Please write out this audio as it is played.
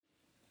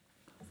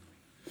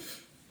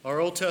Our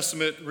Old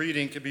Testament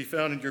reading can be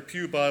found in your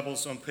pew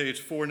Bibles on page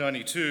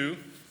 492.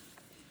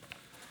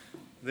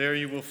 There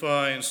you will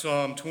find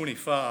Psalm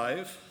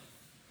 25.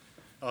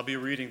 I'll be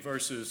reading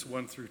verses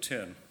 1 through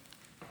 10.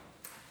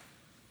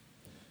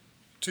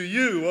 To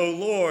you, O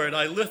Lord,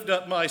 I lift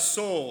up my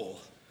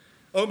soul.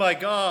 O my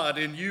God,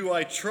 in you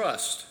I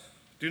trust.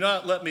 Do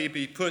not let me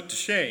be put to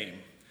shame.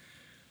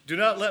 Do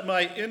not let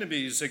my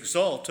enemies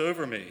exult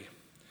over me.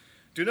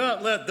 Do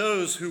not let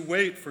those who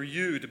wait for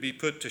you to be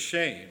put to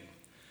shame.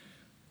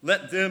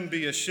 Let them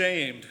be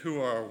ashamed who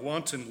are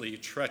wantonly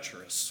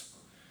treacherous.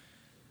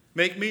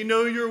 Make me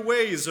know your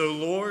ways, O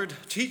Lord.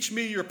 Teach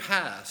me your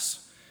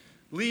paths.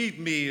 Lead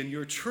me in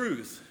your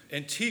truth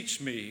and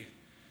teach me.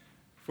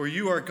 For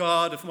you are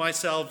God of my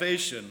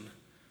salvation.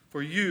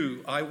 For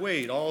you I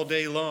wait all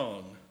day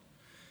long.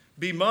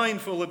 Be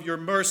mindful of your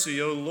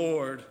mercy, O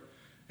Lord,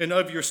 and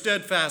of your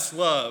steadfast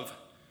love,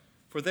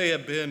 for they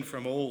have been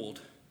from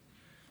old.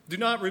 Do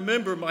not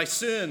remember my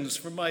sins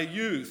from my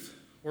youth,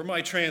 or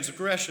my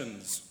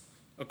transgressions.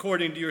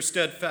 According to your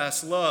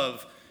steadfast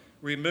love,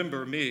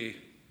 remember me.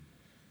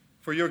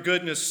 For your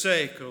goodness'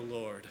 sake, O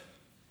Lord.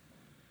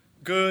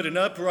 Good and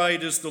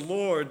upright is the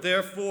Lord,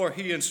 therefore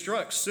he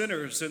instructs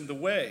sinners in the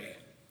way.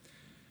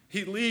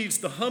 He leads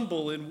the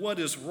humble in what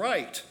is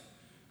right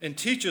and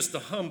teaches the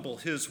humble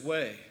his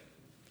way.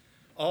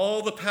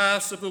 All the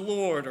paths of the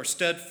Lord are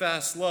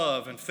steadfast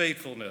love and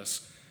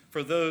faithfulness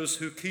for those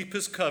who keep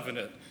his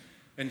covenant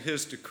and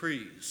his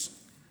decrees.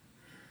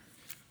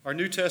 Our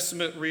New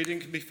Testament reading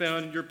can be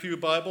found in your pew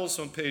Bibles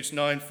on page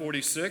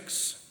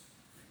 946.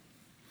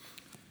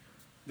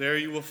 There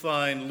you will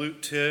find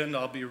Luke 10.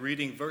 I'll be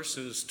reading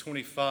verses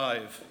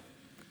 25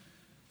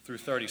 through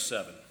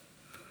 37.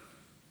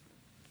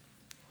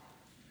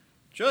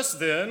 Just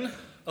then,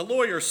 a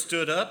lawyer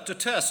stood up to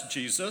test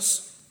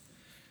Jesus.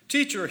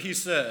 Teacher, he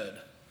said,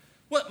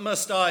 what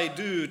must I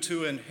do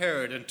to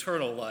inherit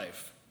eternal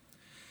life?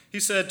 He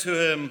said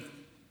to him,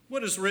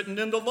 what is written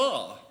in the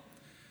law?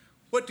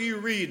 What do you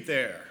read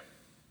there?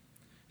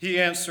 He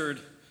answered,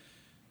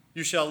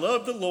 you shall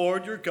love the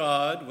Lord your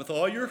God with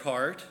all your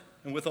heart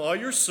and with all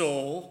your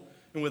soul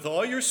and with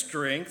all your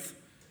strength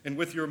and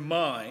with your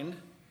mind,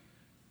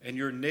 and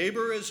your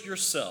neighbor as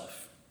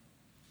yourself.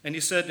 And he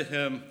said to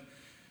him,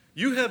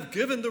 you have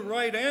given the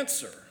right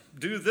answer.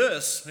 Do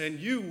this and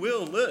you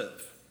will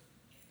live.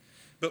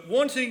 But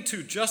wanting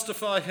to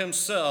justify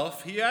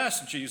himself, he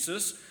asked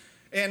Jesus,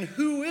 and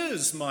who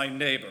is my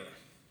neighbor?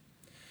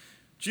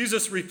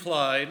 Jesus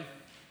replied,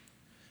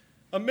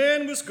 a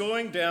man was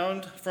going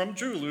down from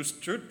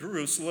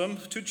Jerusalem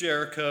to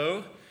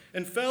Jericho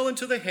and fell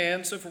into the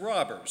hands of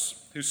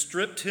robbers, who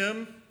stripped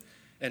him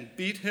and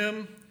beat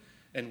him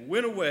and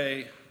went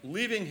away,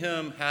 leaving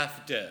him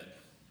half dead.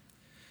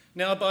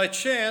 Now by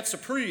chance a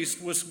priest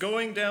was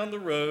going down the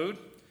road,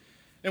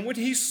 and when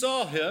he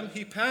saw him,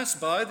 he passed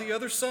by the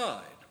other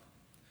side.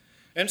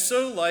 And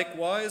so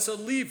likewise a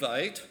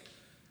Levite,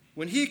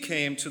 when he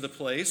came to the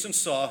place and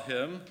saw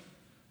him,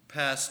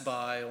 passed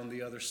by on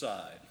the other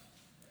side.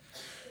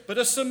 But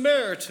a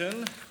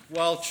Samaritan,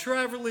 while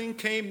traveling,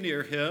 came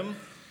near him,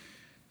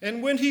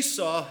 and when he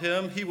saw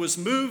him, he was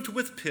moved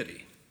with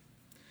pity.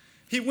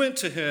 He went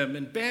to him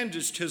and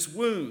bandaged his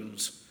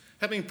wounds,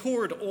 having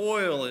poured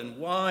oil and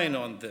wine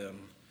on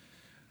them.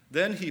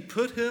 Then he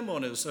put him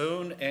on his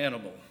own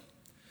animal,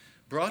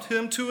 brought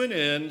him to an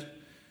inn,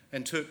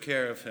 and took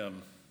care of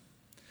him.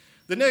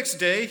 The next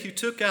day he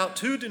took out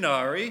 2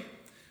 denarii,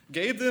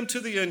 gave them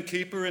to the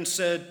innkeeper, and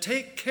said,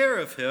 take care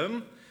of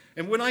him,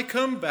 and when I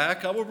come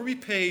back, I will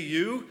repay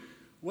you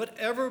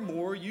whatever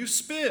more you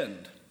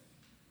spend.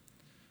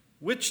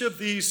 Which of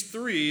these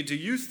 3 do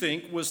you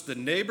think was the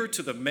neighbor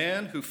to the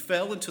man who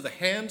fell into the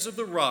hands of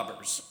the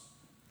robbers?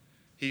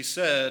 He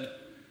said,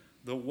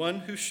 the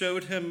one who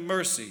showed him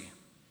mercy.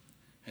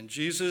 And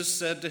Jesus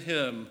said to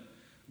him,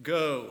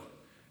 go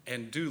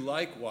and do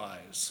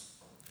likewise.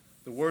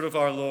 The word of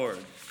our Lord.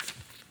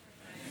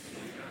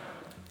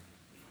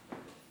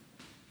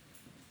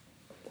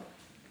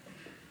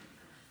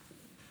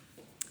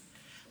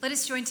 Let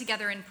us join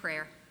together in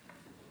prayer.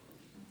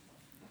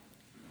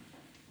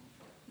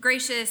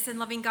 Gracious and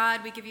loving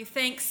God, we give you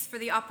thanks for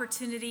the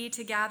opportunity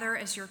to gather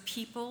as your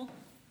people.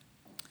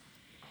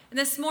 And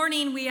this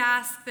morning we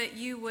ask that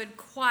you would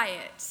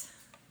quiet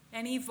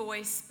any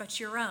voice but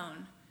your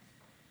own,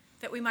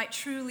 that we might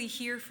truly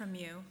hear from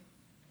you,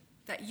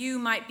 that you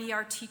might be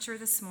our teacher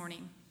this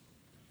morning.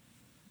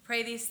 We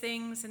pray these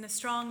things in the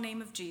strong name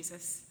of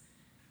Jesus.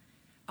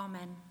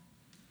 Amen.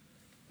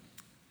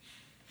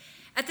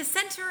 At the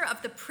center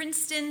of the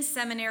Princeton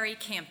Seminary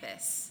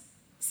campus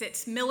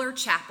sits Miller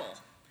Chapel,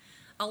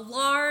 a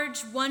large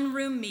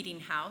one-room meeting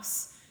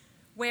house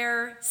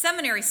where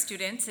seminary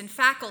students and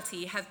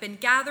faculty have been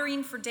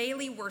gathering for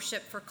daily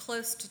worship for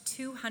close to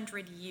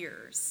 200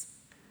 years.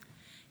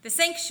 The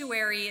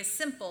sanctuary is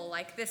simple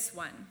like this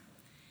one.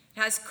 It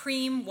has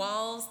cream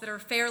walls that are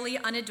fairly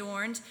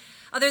unadorned,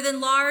 other than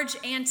large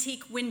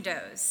antique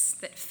windows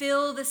that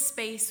fill the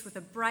space with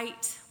a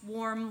bright,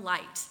 warm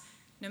light,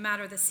 no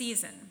matter the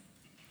season.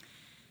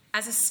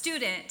 As a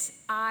student,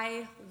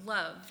 I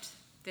loved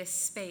this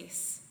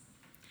space.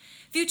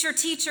 Future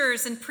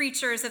teachers and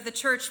preachers of the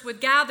church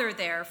would gather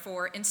there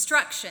for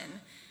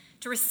instruction,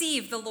 to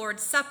receive the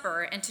Lord's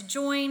Supper, and to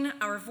join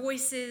our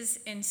voices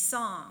in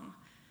song,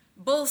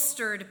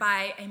 bolstered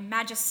by a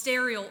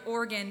magisterial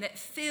organ that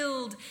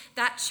filled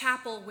that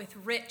chapel with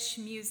rich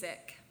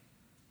music.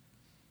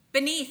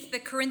 Beneath the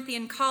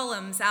Corinthian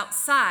columns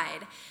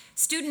outside,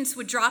 students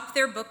would drop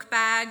their book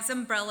bags,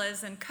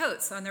 umbrellas, and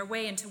coats on their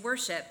way into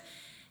worship,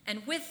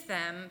 and with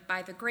them,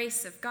 by the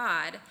grace of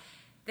God,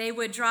 they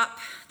would drop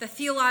the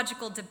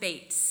theological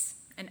debates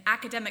and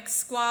academic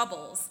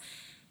squabbles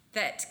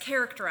that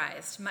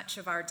characterized much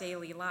of our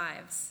daily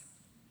lives.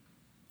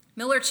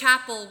 Miller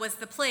Chapel was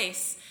the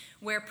place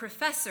where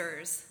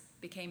professors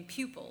became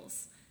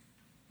pupils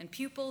and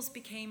pupils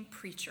became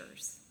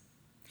preachers.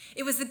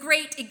 It was the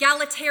great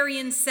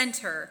egalitarian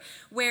center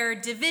where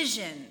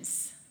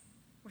divisions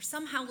were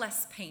somehow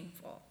less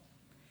painful,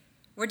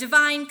 where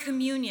divine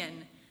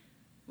communion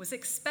was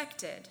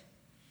expected,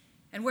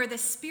 and where the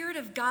Spirit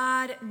of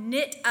God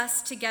knit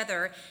us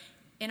together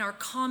in our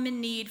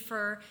common need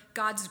for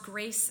God's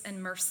grace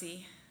and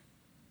mercy.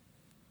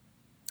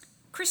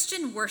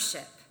 Christian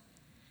worship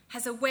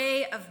has a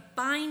way of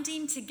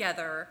binding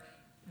together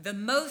the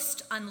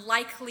most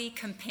unlikely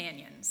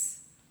companions,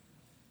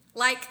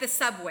 like the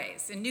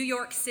subways in New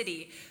York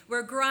City,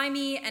 where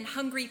grimy and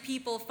hungry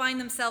people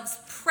find themselves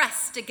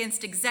pressed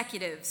against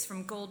executives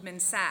from Goldman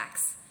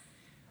Sachs.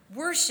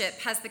 Worship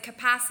has the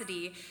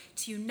capacity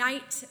to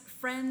unite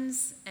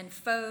friends and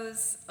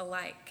foes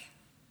alike.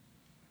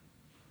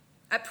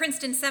 At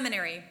Princeton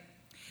Seminary,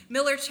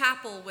 Miller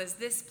Chapel was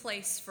this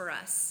place for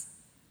us.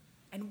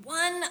 And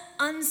one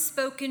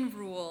unspoken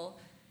rule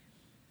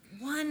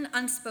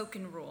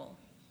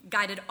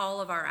guided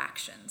all of our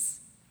actions.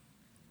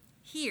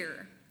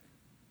 Here,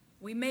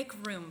 we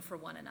make room for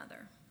one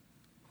another.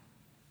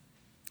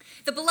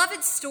 The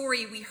beloved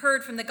story we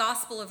heard from the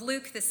Gospel of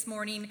Luke this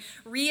morning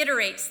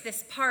reiterates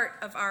this part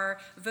of our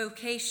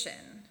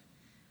vocation.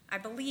 I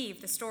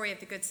believe the story of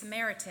the Good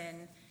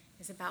Samaritan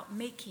is about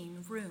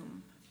making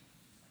room.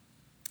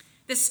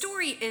 The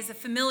story is a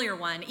familiar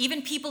one.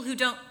 Even people who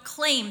don't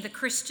claim the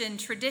Christian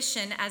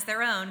tradition as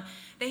their own,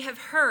 they have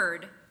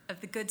heard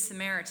of the Good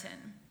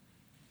Samaritan.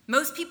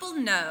 Most people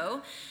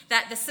know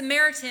that the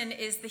Samaritan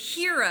is the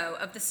hero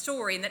of the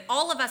story and that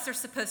all of us are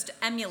supposed to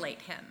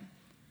emulate him.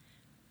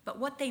 But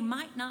what they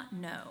might not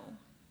know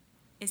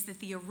is that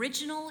the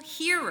original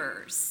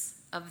hearers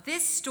of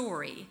this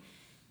story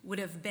would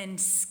have been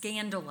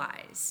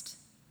scandalized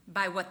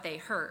by what they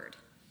heard.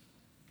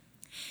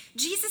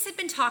 Jesus had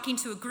been talking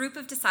to a group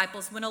of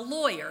disciples when a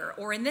lawyer,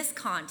 or in this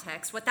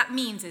context, what that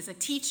means is a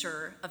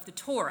teacher of the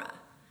Torah.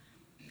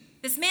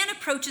 This man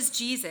approaches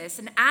Jesus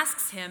and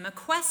asks him a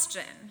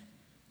question.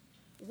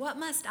 What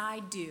must I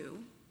do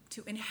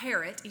to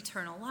inherit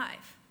eternal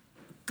life?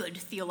 Good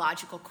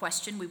theological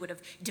question we would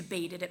have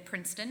debated at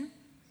Princeton.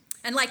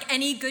 And like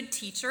any good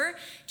teacher,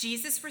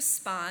 Jesus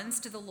responds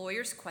to the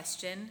lawyer's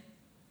question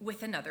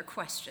with another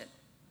question.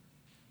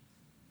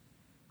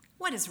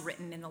 What is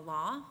written in the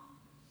law?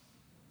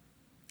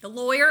 The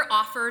lawyer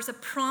offers a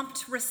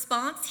prompt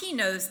response. He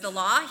knows the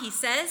law. He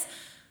says,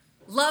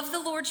 love the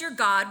Lord your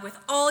God with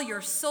all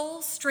your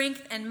soul,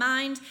 strength, and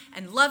mind,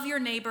 and love your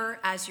neighbor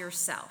as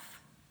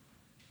yourself.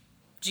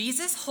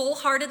 Jesus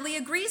wholeheartedly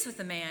agrees with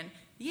the man.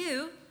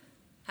 You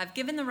have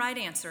given the right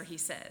answer, he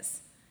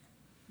says.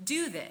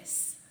 Do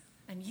this,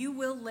 and you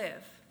will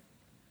live.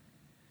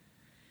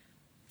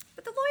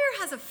 But the lawyer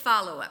has a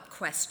follow-up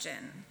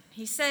question.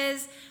 He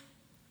says,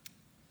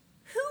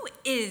 who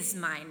is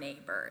my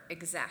neighbor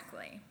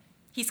exactly?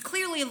 He's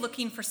clearly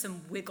looking for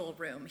some wiggle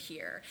room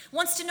here.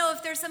 Wants to know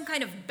if there's some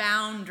kind of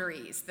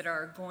boundaries that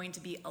are going to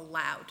be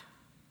allowed.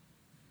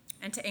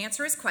 And to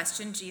answer his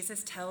question,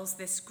 Jesus tells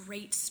this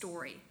great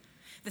story,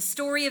 the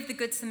story of the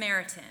Good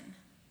Samaritan.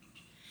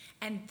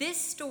 And this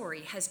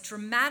story has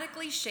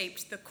dramatically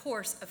shaped the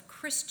course of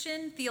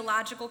Christian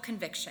theological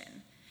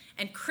conviction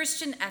and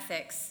Christian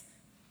ethics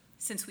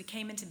since we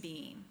came into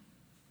being.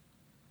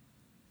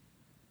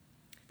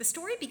 The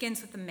story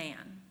begins with a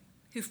man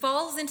who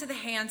falls into the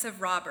hands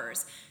of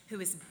robbers, who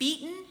is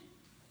beaten,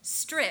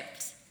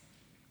 stripped,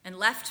 and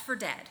left for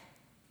dead.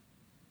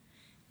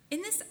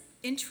 In this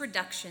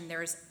introduction,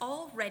 there is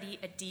already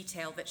a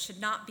detail that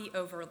should not be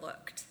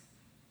overlooked.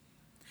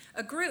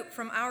 A group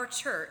from our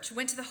church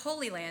went to the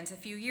Holy Lands a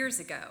few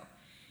years ago,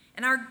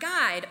 and our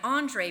guide,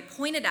 Andre,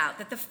 pointed out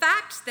that the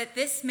fact that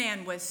this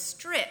man was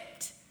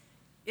stripped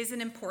is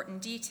an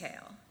important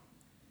detail.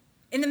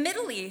 In the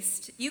Middle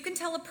East, you can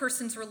tell a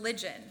person's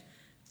religion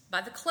by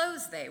the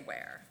clothes they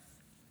wear.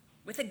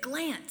 With a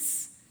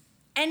glance,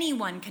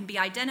 anyone can be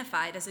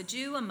identified as a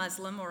Jew, a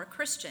Muslim, or a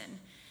Christian.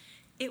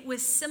 It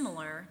was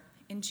similar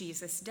in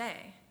Jesus'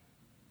 day.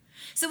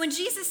 So when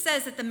Jesus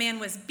says that the man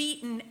was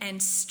beaten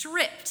and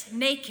stripped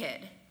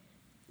naked,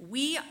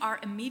 we are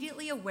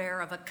immediately aware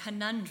of a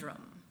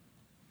conundrum.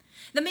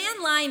 The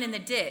man lying in the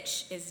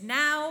ditch is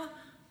now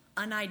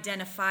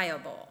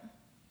unidentifiable.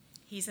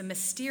 He's a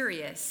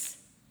mysterious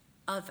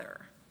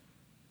other.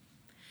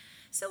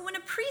 So when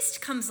a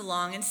priest comes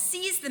along and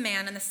sees the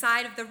man on the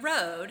side of the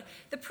road,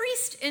 the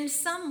priest, in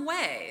some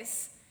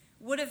ways,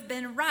 would have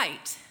been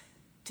right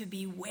to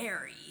be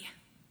wary.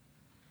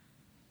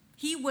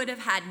 He would have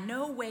had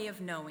no way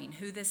of knowing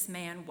who this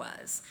man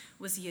was.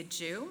 Was he a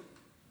Jew?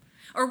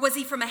 Or was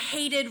he from a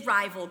hated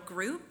rival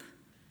group?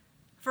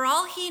 For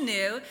all he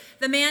knew,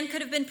 the man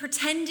could have been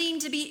pretending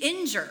to be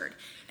injured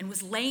and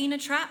was laying a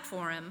trap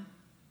for him.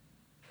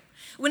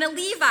 When a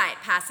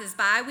Levite passes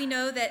by, we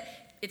know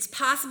that it's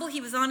possible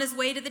he was on his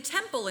way to the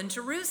temple in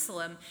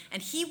Jerusalem,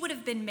 and he would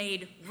have been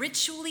made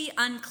ritually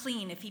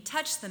unclean if he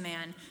touched the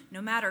man,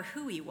 no matter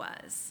who he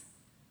was.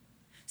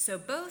 So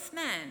both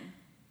men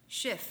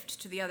shift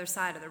to the other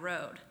side of the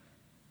road,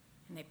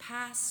 and they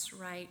pass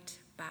right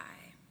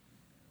by.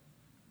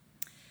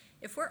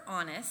 If we're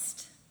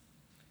honest,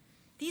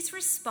 these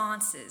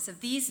responses of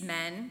these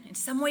men in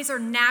some ways are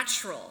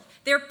natural.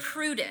 They're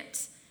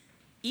prudent,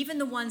 even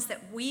the ones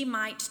that we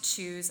might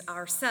choose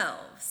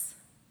ourselves.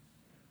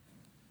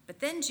 But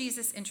then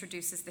Jesus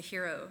introduces the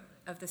hero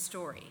of the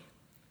story,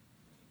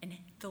 and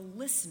the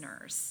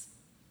listeners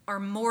are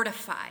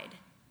mortified.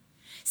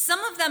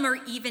 Some of them are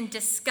even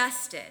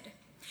disgusted.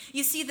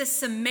 You see, the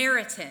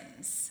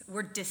Samaritans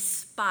were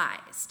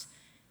despised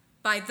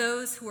by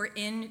those who were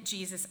in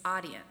Jesus'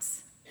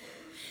 audience.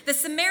 The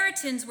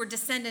Samaritans were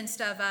descendants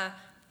of a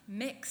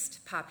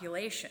mixed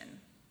population.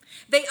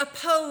 They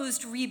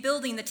opposed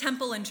rebuilding the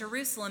temple in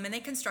Jerusalem, and they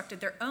constructed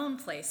their own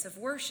place of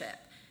worship,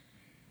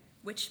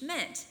 which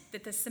meant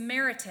that the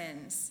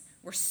Samaritans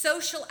were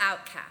social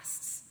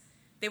outcasts.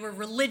 They were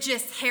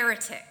religious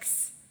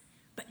heretics.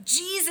 But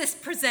Jesus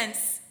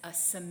presents a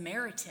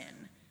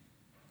Samaritan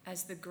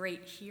as the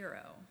great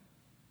hero,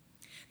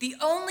 the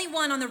only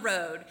one on the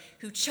road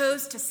who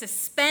chose to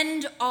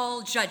suspend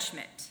all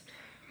judgment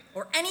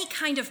or any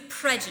kind of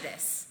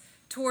prejudice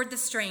toward the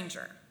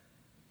stranger.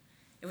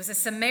 It was a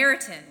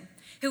Samaritan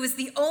who was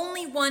the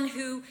only one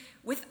who,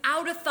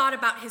 without a thought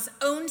about his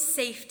own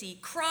safety,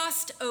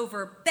 crossed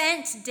over,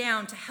 bent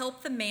down to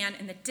help the man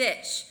in the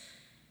ditch.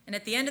 And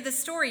at the end of the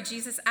story,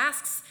 Jesus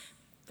asks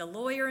the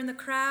lawyer in the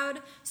crowd,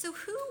 so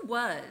who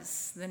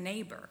was the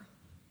neighbor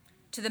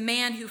to the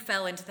man who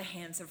fell into the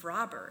hands of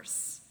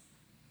robbers?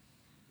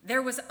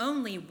 There was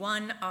only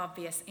one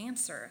obvious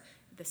answer: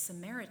 the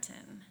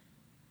Samaritan.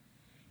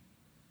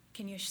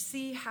 Can you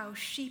see how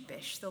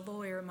sheepish the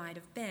lawyer might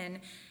have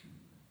been?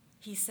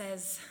 He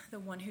says, the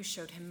one who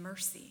showed him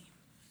mercy.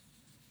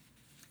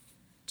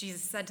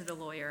 Jesus said to the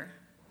lawyer,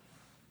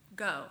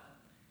 "Go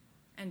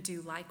and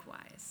do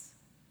likewise."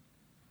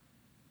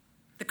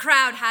 The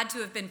crowd had to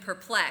have been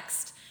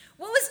perplexed.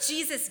 What was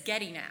Jesus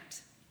getting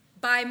at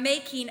by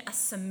making a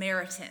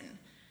Samaritan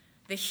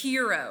the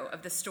hero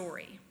of the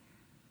story?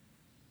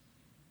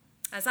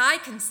 As I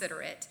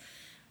consider it,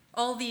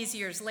 all these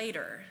years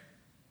later,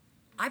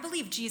 I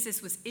believe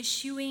Jesus was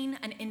issuing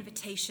an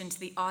invitation to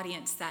the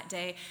audience that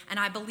day, and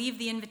I believe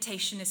the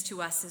invitation is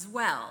to us as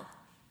well.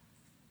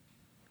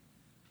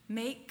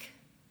 Make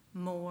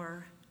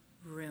more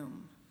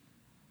room.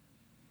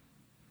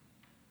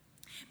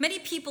 Many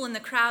people in the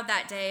crowd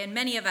that day, and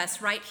many of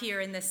us right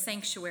here in this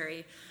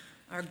sanctuary,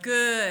 are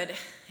good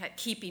at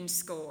keeping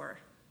score.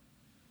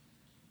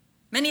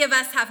 Many of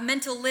us have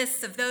mental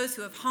lists of those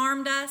who have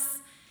harmed us,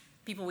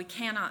 people we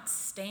cannot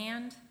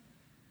stand,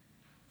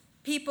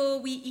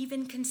 people we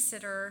even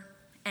consider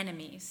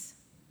enemies.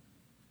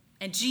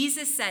 And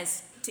Jesus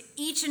says to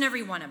each and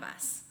every one of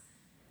us,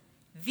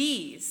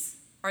 these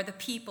are the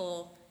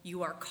people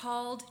you are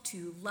called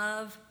to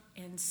love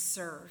and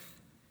serve.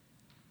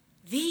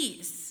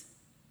 These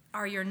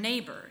are your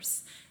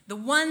neighbors, the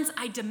ones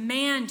I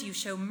demand you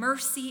show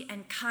mercy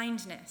and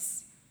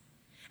kindness.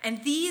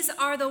 And these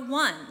are the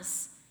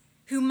ones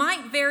who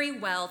might very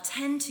well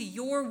tend to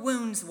your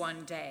wounds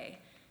one day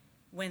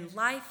when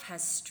life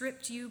has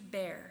stripped you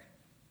bare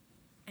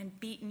and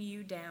beaten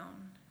you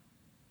down.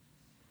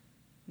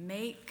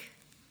 Make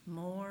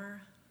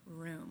more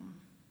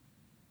room.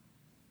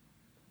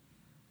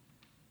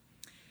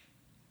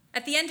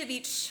 At the end of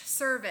each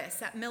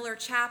service at Miller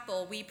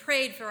Chapel, we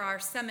prayed for our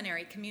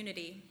seminary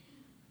community.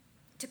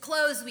 To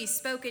close, we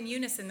spoke in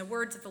unison the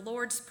words of the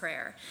Lord's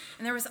Prayer,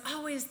 and there was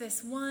always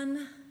this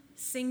one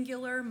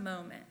singular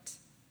moment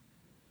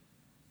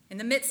in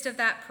the midst of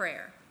that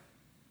prayer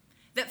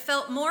that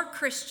felt more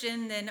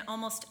Christian than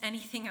almost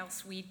anything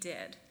else we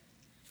did.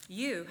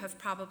 You have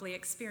probably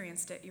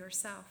experienced it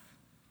yourself.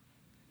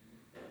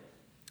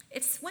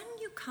 It's when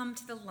you come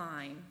to the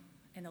line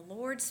in the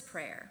Lord's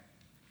Prayer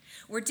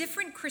where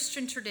different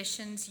Christian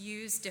traditions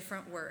use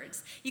different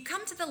words. You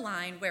come to the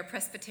line where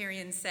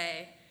Presbyterians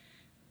say,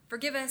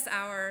 "Forgive us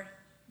our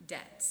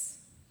debts."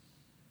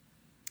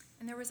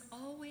 And there was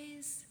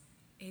always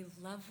a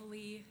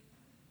lovely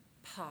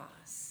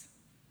pause.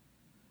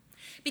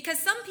 Because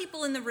some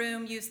people in the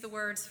room used the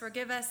words,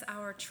 "Forgive us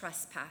our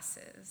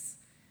trespasses."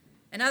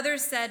 And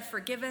others said,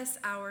 "Forgive us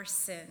our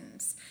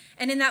sins."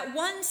 And in that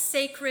one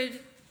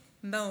sacred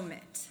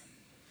moment,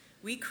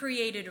 we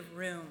created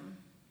room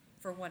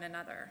for one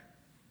another.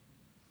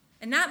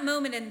 And that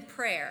moment in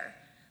prayer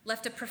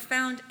left a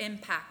profound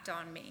impact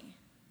on me.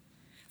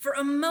 For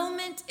a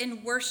moment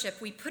in worship,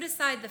 we put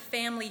aside the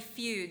family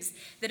feuds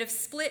that have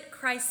split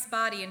Christ's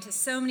body into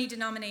so many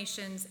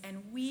denominations,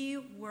 and we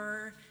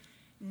were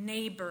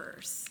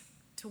neighbors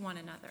to one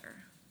another.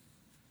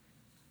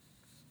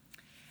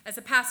 As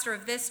a pastor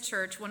of this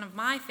church, one of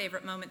my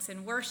favorite moments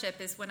in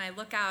worship is when I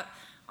look out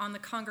on the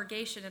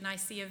congregation and I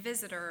see a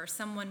visitor or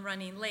someone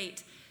running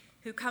late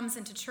who comes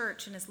into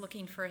church and is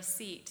looking for a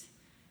seat,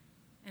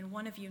 and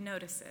one of you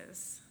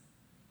notices.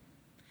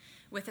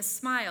 With a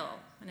smile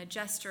and a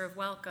gesture of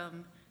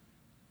welcome,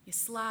 you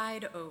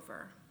slide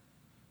over.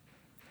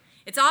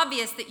 It's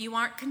obvious that you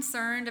aren't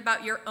concerned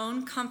about your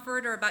own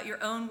comfort or about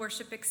your own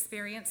worship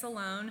experience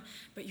alone,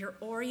 but your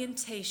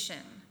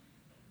orientation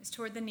is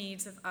toward the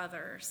needs of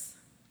others.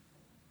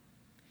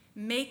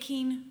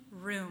 Making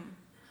room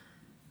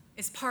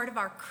is part of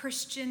our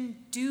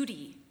Christian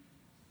duty.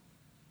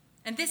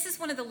 And this is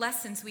one of the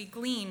lessons we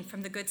glean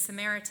from the Good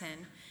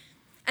Samaritan.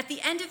 At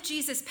the end of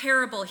Jesus'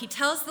 parable, he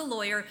tells the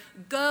lawyer,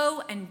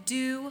 "Go and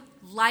do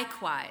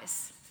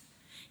likewise."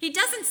 He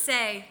doesn't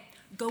say,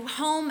 "Go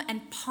home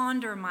and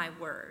ponder my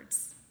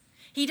words."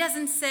 He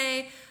doesn't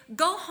say,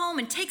 "Go home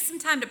and take some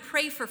time to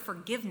pray for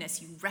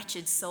forgiveness, you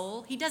wretched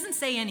soul." He doesn't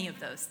say any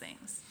of those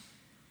things.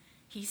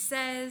 He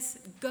says,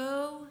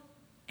 "Go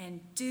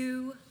and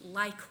do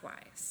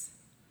likewise."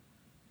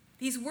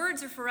 These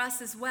words are for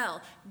us as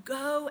well.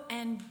 Go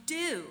and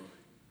do.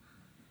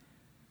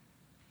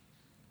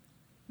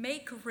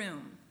 Make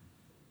room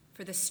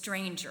for the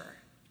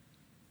stranger,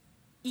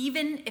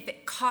 even if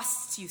it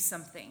costs you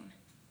something.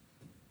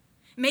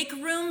 Make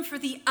room for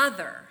the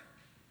other,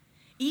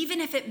 even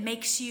if it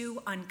makes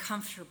you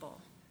uncomfortable.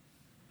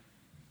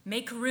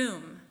 Make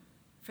room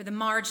for the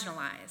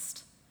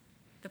marginalized,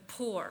 the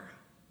poor,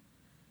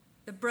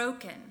 the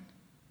broken,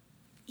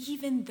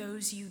 even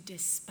those you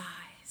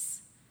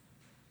despise,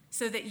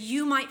 so that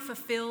you might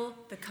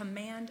fulfill the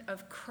command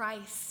of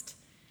Christ,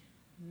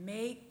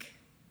 make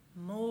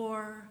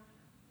more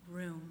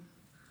room.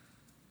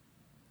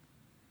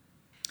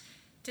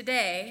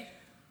 Today,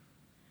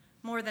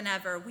 more than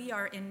ever, we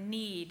are in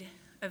need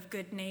of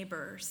good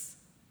neighbors,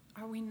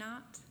 are we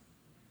not?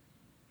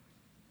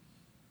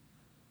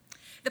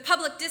 The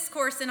public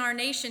discourse in our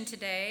nation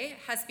today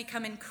has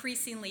become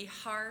increasingly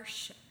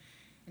harsh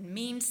and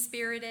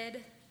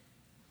mean-spirited.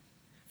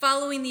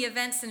 Following the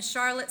events in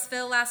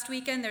Charlottesville last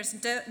weekend, there's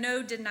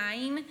no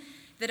denying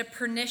that a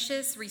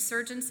pernicious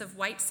resurgence of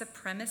white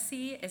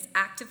supremacy is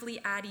actively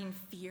adding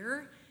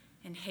fear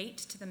and hate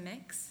to the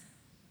mix.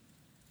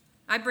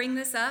 I bring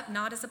this up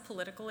not as a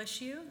political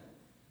issue,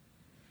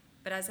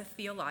 but as a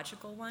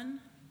theological one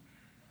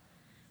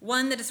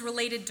that is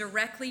related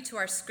directly to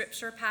our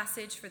scripture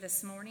passage for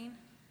this morning.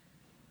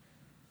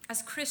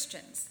 As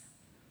Christians,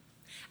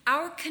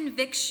 our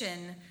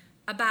conviction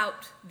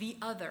about the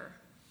other,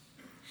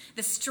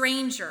 the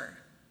stranger,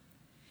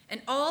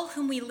 and all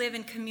whom we live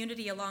in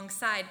community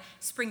alongside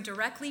spring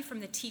directly from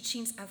the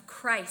teachings of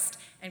Christ.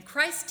 And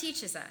Christ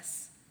teaches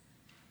us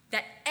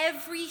that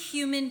every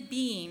human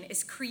being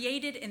is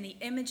created in the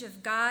image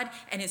of God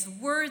and is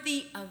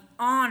worthy of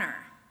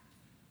honor.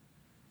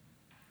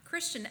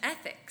 Christian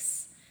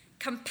ethics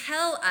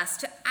compel us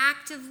to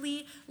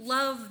actively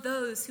love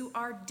those who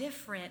are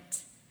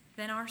different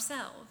than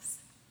ourselves.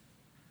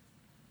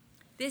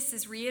 This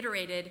is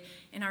reiterated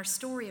in our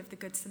story of the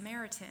Good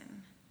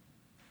Samaritan.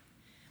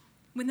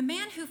 When the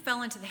man who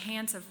fell into the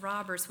hands of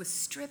robbers was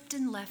stripped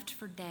and left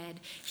for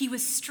dead, he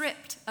was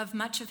stripped of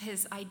much of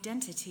his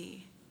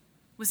identity.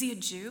 Was he a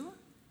Jew?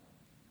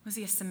 Was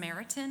he a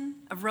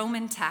Samaritan? A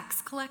Roman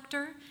tax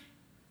collector?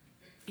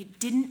 It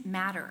didn't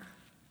matter.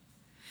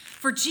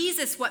 For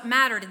Jesus, what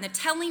mattered in the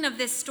telling of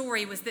this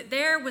story was that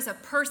there was a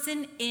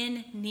person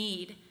in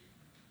need,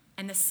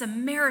 and the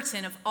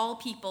Samaritan of all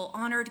people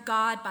honored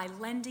God by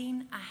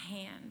lending a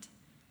hand.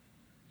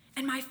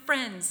 And my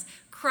friends,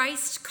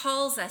 Christ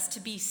calls us to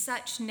be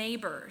such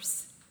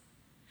neighbors.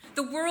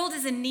 The world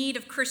is in need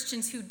of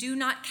Christians who do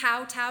not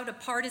kowtow to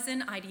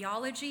partisan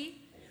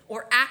ideology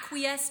or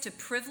acquiesce to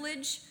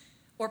privilege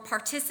or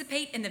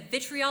participate in the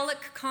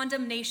vitriolic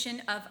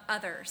condemnation of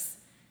others.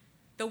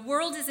 The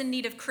world is in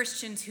need of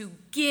Christians who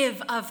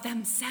give of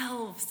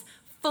themselves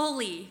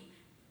fully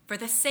for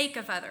the sake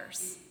of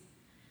others.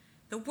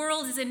 The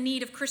world is in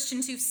need of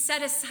Christians who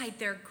set aside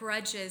their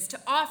grudges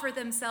to offer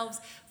themselves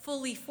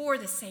fully for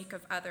the sake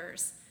of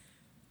others.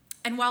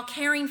 And while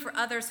caring for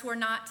others who are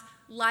not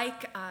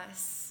like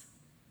us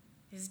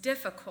is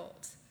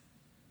difficult,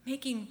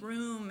 making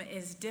room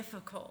is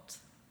difficult.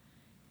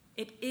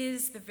 It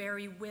is the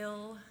very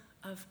will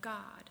of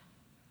God.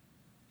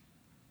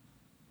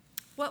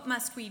 What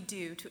must we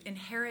do to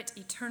inherit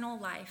eternal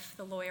life?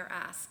 The lawyer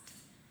asked.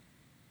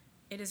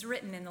 It is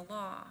written in the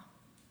law.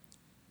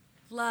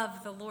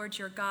 Love the Lord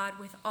your God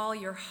with all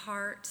your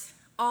heart,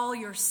 all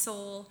your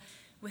soul,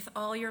 with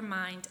all your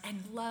mind,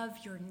 and love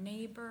your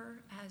neighbor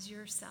as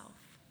yourself.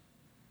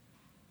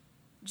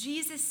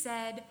 Jesus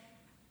said,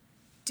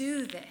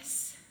 do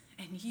this,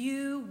 and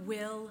you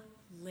will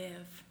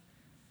live.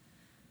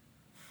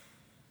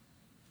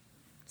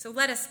 So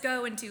let us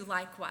go and do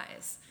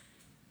likewise.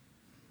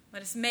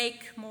 Let us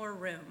make more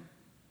room.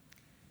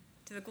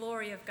 to the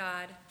glory of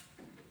God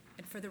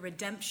and for the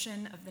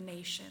redemption of the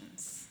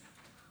nations.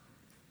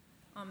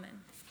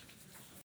 Amen.